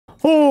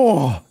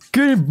Oh,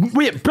 good.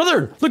 Wait,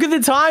 brother, look at the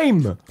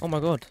time. Oh my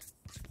god.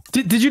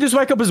 Did you just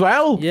wake up as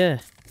well? Yeah.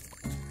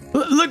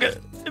 Look,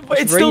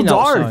 it's still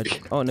dark. Outside.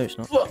 Oh no, it's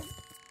not.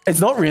 It's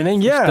not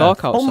raining. Yeah. It's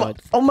dark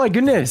outside. Oh my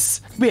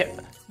goodness. Wait.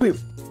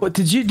 What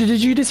did you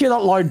just hear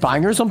that loud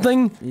bang or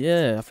something?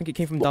 Yeah, I think it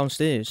came from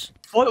downstairs.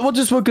 What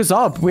just woke us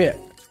up? Wait,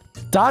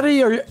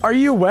 Daddy, are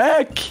you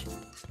awake?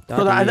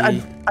 Daddy. Brother,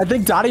 I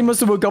think Daddy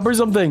must have woke up or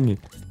something.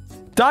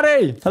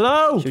 Daddy,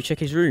 hello. Should we check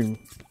his room?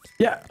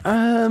 Yeah.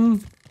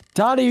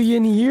 Daddy, are you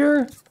in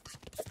here?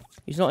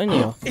 He's not in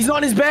here. He's not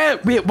in his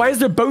bed. Wait, why is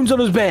there bones on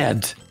his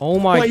bed? Oh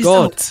my Why is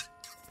god.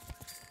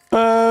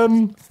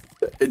 that?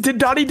 Did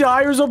Daddy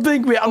die or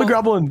something? Wait, I'm gonna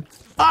grab one.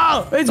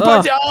 Oh, it's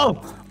bugged.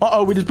 Oh.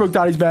 Uh-oh, we just broke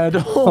Daddy's bed.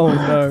 Oh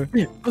no.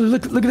 Wait,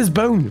 look at this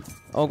bone.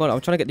 Oh god, I'm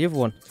trying to get the other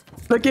one.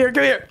 Look here,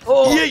 come here.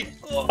 Oh, yeet.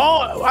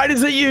 Oh, I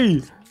just hit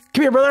you.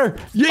 Come here, brother.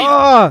 Yeet.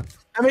 Ah!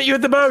 I hit you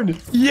with the bone.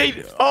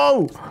 Yeet.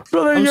 Oh,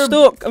 brother, I'm you're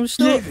stuck. I'm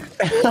stuck.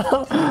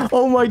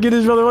 Oh my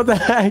goodness, brother, what the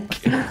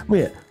heck?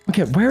 Wait,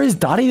 okay, where is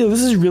Daddy though?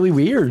 This is really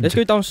weird. Let's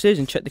go downstairs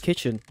and check the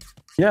kitchen.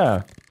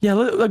 Yeah. Yeah,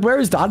 look, where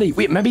is Daddy?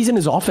 Wait, maybe he's in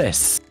his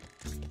office.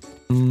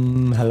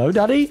 Hello,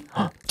 Daddy?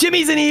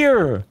 Jimmy's in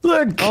here!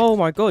 Look! Oh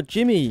my god,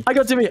 Jimmy. I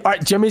got Jimmy.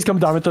 Alright, Jimmy's come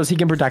down with us. He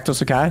can protect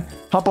us, okay?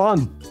 Hop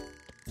on.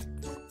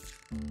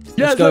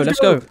 Let's go, let's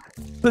go.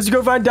 Let's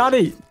go find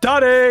Daddy.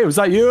 Daddy, was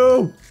that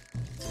you?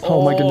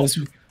 Oh my goodness.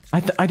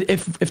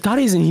 If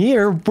Daddy's in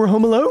here, we're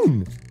home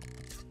alone.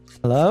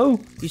 Hello?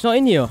 He's not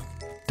in here.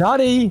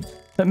 Daddy?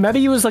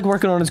 Maybe he was like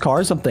working on his car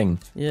or something.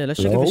 Yeah, let's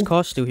check if his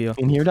car's still here.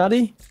 In here,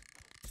 Daddy?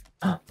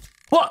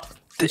 What?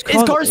 His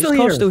car's still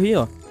here. His car's still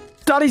here.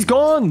 Daddy's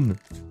gone.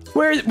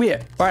 Where is... Wait.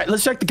 Alright,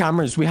 let's check the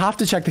cameras. We have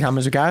to check the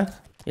cameras, okay?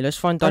 Yeah, let's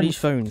find Daddy's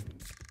phone.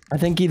 I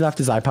think he left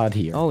his iPad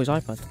here. Oh, his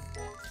iPad.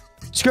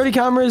 Security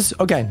cameras.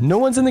 Okay, no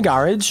one's in the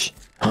garage.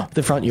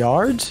 The front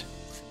yard.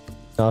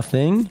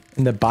 Nothing.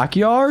 In the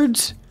backyard.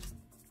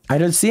 I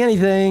don't see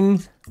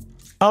anything.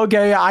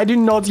 Okay, I do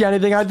not see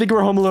anything. I think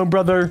we're home alone,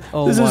 brother.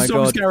 Oh this my is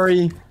so God.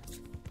 scary.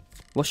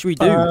 What should we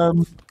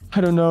do?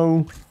 I don't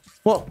know.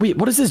 What? Wait,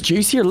 what is this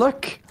juice here?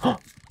 Look.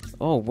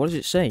 Oh, what does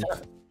it say?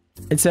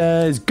 It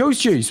says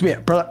ghost juice.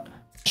 Wait, brother.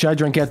 Should I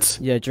drink it?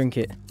 Yeah, drink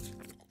it.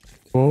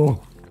 Oh.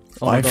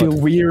 Oh my I feel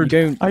God. weird.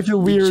 I feel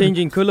weird.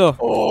 Changing colour.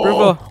 Oh.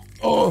 Brother.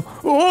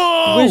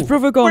 Oh. Where's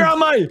brother gone? Where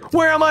am I?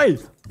 Where am I?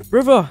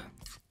 Brother.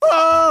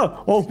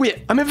 Oh, oh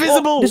wait, I'm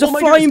invisible. There's a my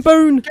flying goodness.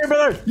 bone. Here,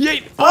 brother.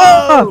 Yeet.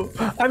 Ah.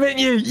 Oh, I'm in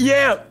you.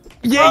 Yeah.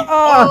 Yeet.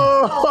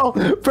 Ah.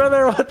 Oh,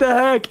 brother, what the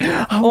heck?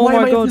 Oh Why my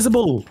am I God.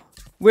 invisible?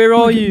 Where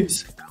Oh are my you?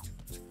 goodness.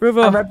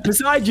 Brother. I'm right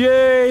beside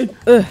you.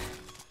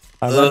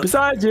 I'm right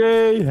beside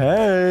you.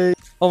 Hey.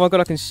 Oh my God,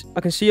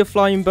 I can see a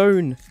flying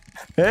bone.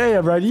 Hey,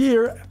 I'm right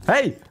here.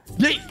 Hey.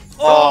 Yeet.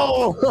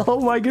 Oh, oh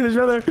my goodness,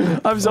 brother.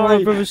 I'm Oh,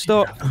 sorry. brother,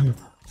 stop.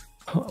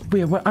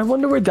 Wait, I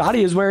wonder where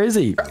Daddy is. Where is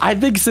he? I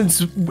think since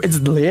it's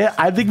late,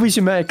 I think we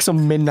should make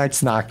some midnight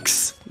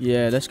snacks.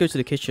 Yeah, let's go to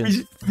the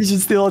kitchen. We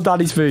should steal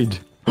Daddy's food.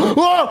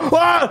 Oh,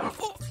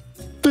 oh!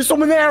 There's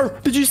someone there.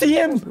 Did you see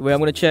him? Wait, I'm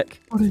gonna check.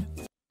 What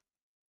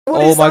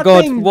Oh is my that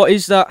God, thing? what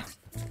is that?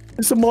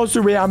 It's a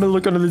monster. Wait, I'm gonna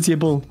look under the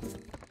table.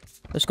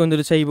 Let's go under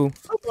the table.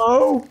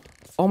 Hello?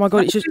 Oh my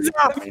God, it's just... What is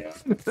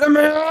that? Let me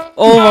out.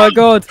 Oh my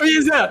God. What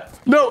is that?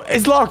 No,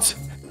 it's locked.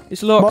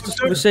 It's locked.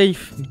 Monster. We're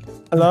safe.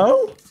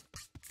 Hello?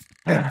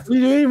 What are you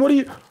doing? What are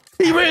you...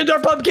 He ruined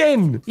our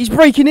pumpkin. He's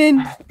breaking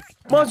in.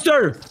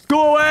 Monster,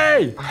 go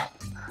away.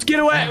 Get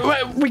away.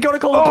 Wait, we gotta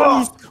call the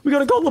police. We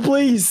gotta call the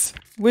police.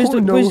 Where's Oh,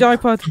 the no. where's the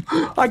iPad?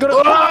 I gotta...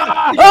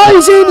 Ah! Oh,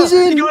 he's in, he's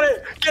in. He got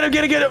it.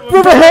 Get him.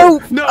 Brother,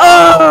 help. No.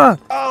 Ah!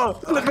 Oh,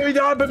 put me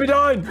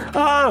down.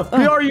 Ah,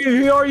 who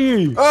are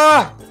you?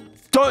 Ah!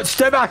 Don't,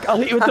 stay back. I'll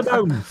hit you with the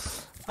bone.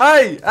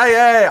 Hey!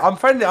 I'm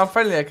friendly.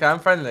 Okay, I'm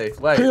friendly.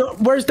 Wait.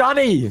 Where's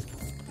Daddy?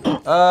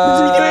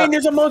 What's he doing?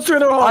 There's a monster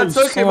in our I house.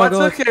 took him. Oh my I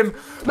God. took him.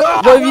 No!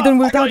 What have you done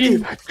with I got Daddy?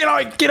 you.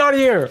 Get out of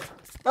here.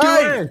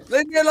 Hey!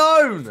 Leave me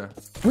alone.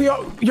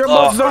 You're a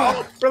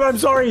monster. Brother, I'm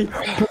sorry.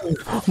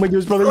 Oh my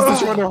goodness, brother. He's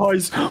destroying our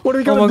house. What are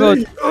we Oh gonna my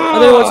do? God. I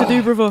don't know what to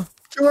do, brother.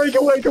 Go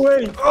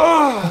away.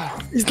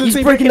 He's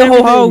breaking the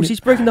whole house.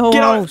 He's breaking the whole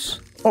Get out. house.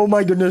 Oh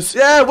my goodness.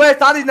 Yeah, where's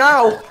Daddy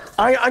now?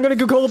 I'm gonna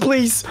go call the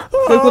police.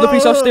 Go call the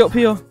police. I'll stay up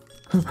here.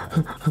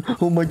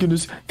 Oh my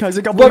goodness. Guys,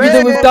 I got What have you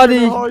done with Daddy?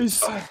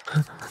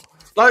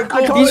 Don't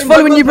call He's him.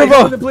 following you, Don't brother.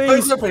 call the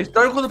police.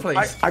 Don't call the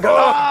police. I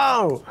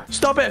got. Oh!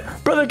 Stop it,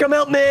 brother! Come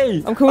help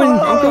me! I'm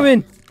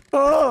coming.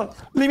 Oh!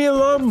 Leave me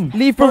alone!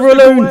 Leave brother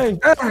Monster, alone. Go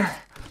away.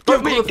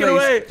 Don't call the Get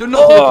away! police. Do not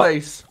call the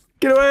police.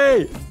 Get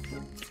away!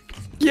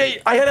 Yeah,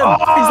 I hit him!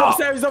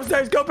 He's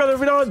upstairs! Go, brother!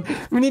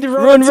 We need to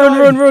run!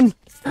 Run.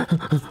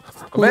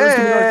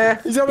 Man.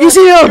 He's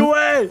here!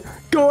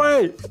 Go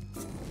away!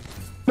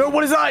 No,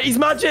 what is that? He's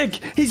magic!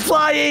 He's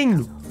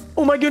flying!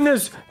 Oh my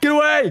goodness! Get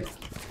away!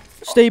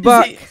 Stay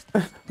back.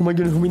 Oh my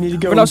goodness, we need to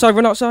go. Run outside.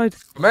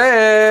 Come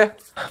here.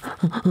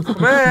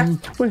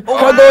 Wait,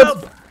 Oh my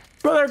God.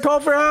 Brother, call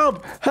for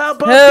help!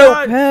 Help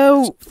us!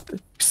 Help.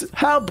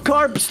 Help,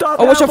 car, stop!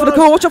 Oh, watch out for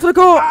the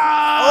car.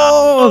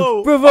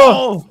 Oh, Oh, brother.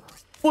 Oh,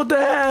 What the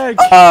heck?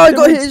 Oh, I That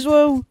got hit makes- as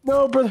well.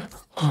 No, brother.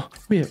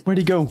 Wait, where'd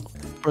he go?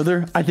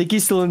 Brother, I think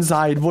he's still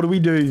inside. What do we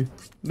do?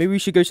 Maybe we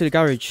should go to the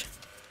garage.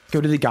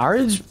 Go to the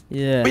garage?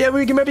 Yeah. Oh, yeah,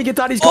 we can maybe get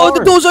Daddy's car. Oh,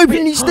 the door's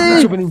open. He's It's there.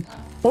 opening.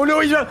 Oh no,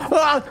 he's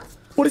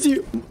what is he?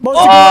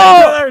 Monster,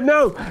 Oh! go away, brother,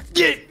 no!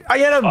 I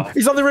hit him!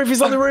 He's on the roof,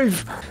 he's on the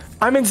roof!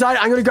 I'm inside,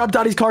 I'm gonna grab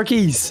Daddy's car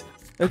keys.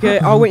 Okay,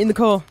 I'll wait in the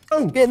car.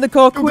 Oh. Get in the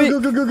car, Go, quick. go,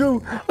 go, go,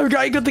 go!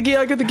 I got the key,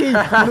 I got the key!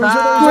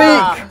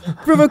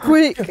 Quick. Brother,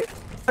 quick.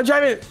 I'm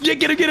driving! Yeah,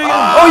 get him!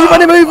 Oh, you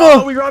ran him Oh,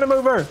 over. we ran him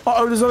over!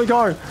 Uh-oh, there's another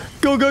car!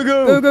 Go, go,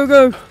 go! Go, go,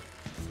 go.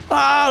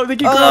 Oh, they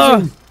keep Ah.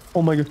 crashing!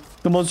 Oh my god,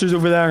 the monster's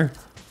over there.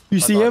 You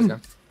see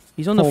him?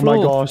 He's on the Oh floor.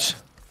 my gosh.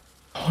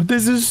 Oh,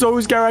 this is so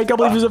scary, I can't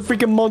believe there's a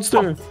freaking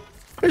monster!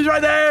 He's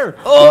right there!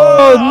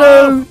 Oh,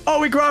 no.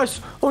 Oh, we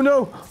crashed! Oh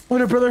no! Oh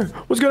no, brother!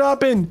 What's gonna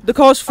happen? The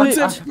car's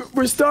That's flipped. it!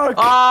 We're stuck!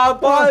 Ah,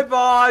 bye.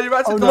 You're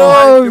about to Oh, die.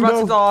 no. You're about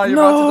to die. You're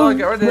about to die.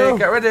 Get ready. No.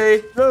 Get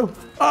ready. No!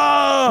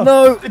 Ah!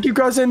 No. They keep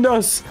crashing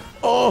us!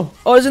 Oh!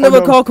 Oh, there's another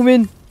no. car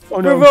coming.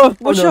 Oh no! Brother,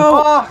 Oh, watch no.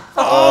 out. Ah.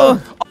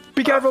 Oh!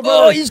 Be careful, Oh,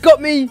 brother! he's got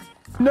me.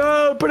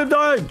 No! Put him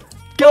down!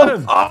 Kill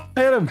him!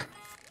 Hit him!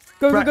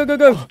 Go, Right. go, go,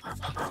 go, go.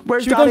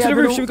 Where's Should we go Daddy? to the I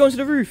roof? don't- Should we go to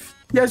the roof?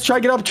 Yes, try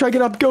get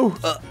up, go!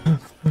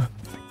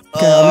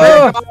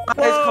 Oh,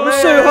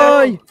 It's so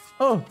high.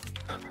 Oh!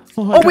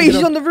 Oh, I can't wait, get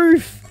he's up. on the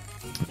roof.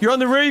 You're on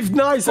the roof!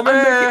 Nice! Come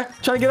I'm here.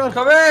 trying to get up!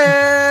 Come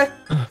here.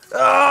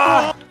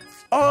 Ah.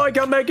 Oh, I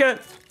can't make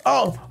it!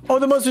 Oh! Oh,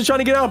 the monster's trying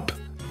to get up!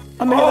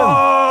 I'm hitting him!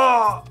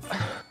 Oh.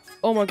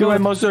 Oh, my Get away,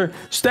 God. monster!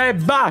 Stay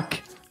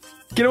back!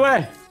 Get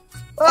away!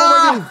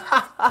 Oh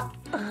my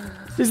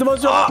god! He's the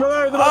monster!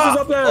 Brother, the monster's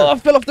up there! Oh, I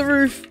fell off the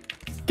roof.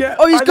 Get,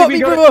 Oh, he's I got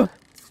think me, we brother.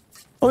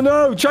 Oh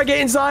no! Try get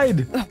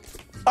inside!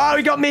 Oh,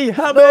 he got me!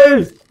 Help No.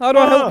 me! How do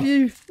I Oh. help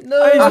you?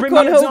 No, He's I bringing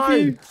can't me help inside.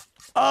 you.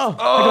 Oh, I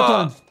got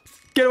time.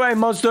 Get away,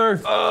 monster!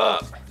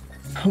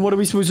 What are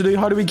we supposed to do?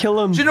 How do we kill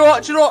him? Do you know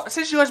what?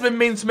 Since you guys have been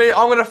mean to me,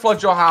 I'm gonna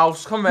flood your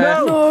house. Come here.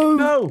 No, No.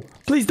 no!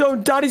 Please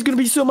don't! Daddy's gonna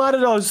be so mad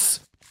at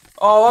us!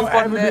 Oh, I'm Don't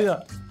ever flooding do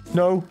it. that!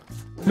 No!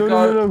 No, no,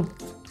 Go. no, no!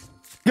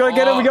 Gotta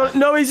get him! We got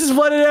No, he's just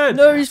flooded in!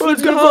 No, he's Oh, flooding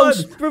it's the gonna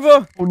house, flood.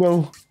 brother. Oh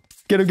no!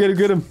 Get him! Get him!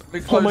 Get him! We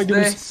Oh close my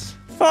goodness! this.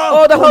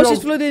 Oh, the house no.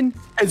 is flooding.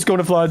 It's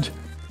gonna flood!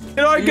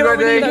 Get out! Are Get you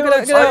over ready? here! Get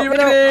out, get out, Are you get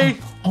out. ready?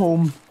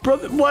 Home,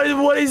 brother.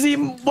 What is he?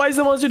 Why is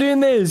the monster doing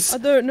this? I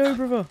don't know,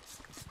 brother.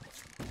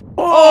 Oh,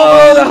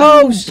 Oh, the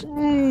house.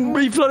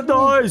 We flooded the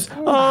house.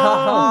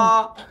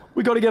 Oh,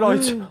 we gotta get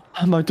out.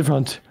 I'm out the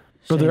front,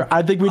 brother.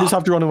 I think we just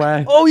have to run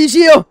away. Oh, he's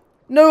here.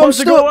 No, I'm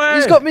Monster, go stuck. away.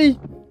 He's got me.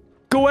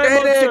 Go away,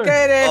 Get monster. it.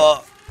 Get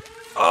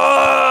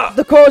it.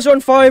 The car's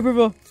on fire,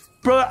 brother.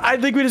 Brother, I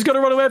think we just gotta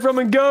run away from him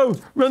and go.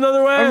 Run the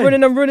other way. I'm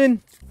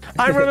running.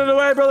 I'm running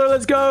away, brother.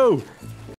 Let's go.